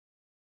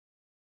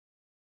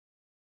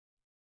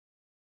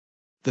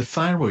The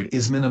thyroid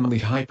is minimally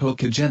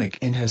hypoechogenic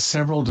and has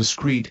several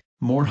discrete,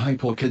 more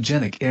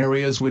hypoechogenic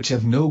areas which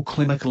have no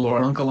clinical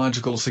or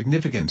oncological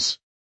significance.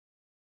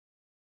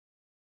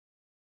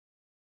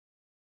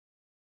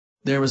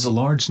 There is a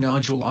large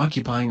nodule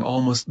occupying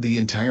almost the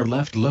entire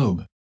left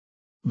lobe.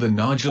 The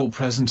nodule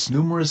presents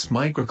numerous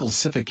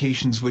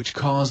microcalcifications which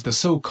cause the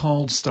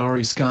so-called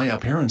starry sky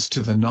appearance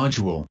to the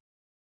nodule.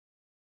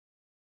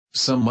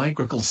 Some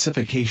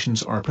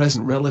microcalcifications are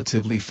present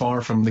relatively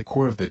far from the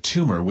core of the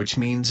tumor, which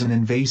means an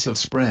invasive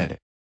spread.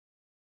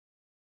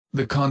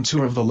 The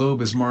contour of the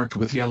lobe is marked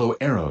with yellow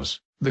arrows,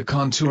 the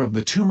contour of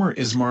the tumor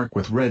is marked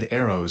with red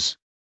arrows.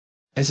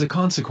 As a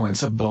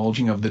consequence of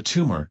bulging of the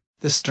tumor,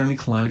 the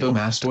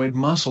sternocleidomastoid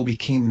muscle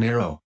became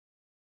narrow.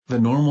 The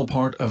normal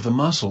part of the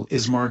muscle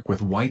is marked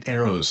with white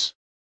arrows.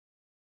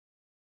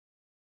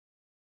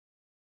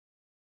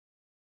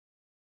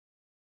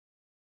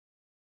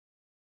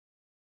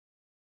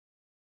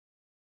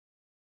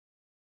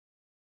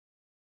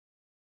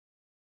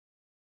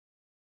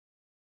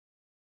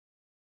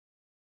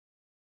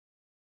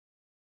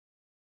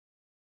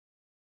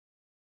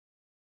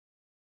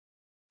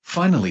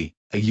 Finally,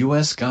 a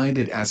US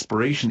guided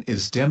aspiration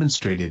is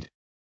demonstrated.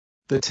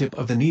 The tip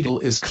of the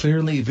needle is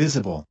clearly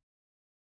visible.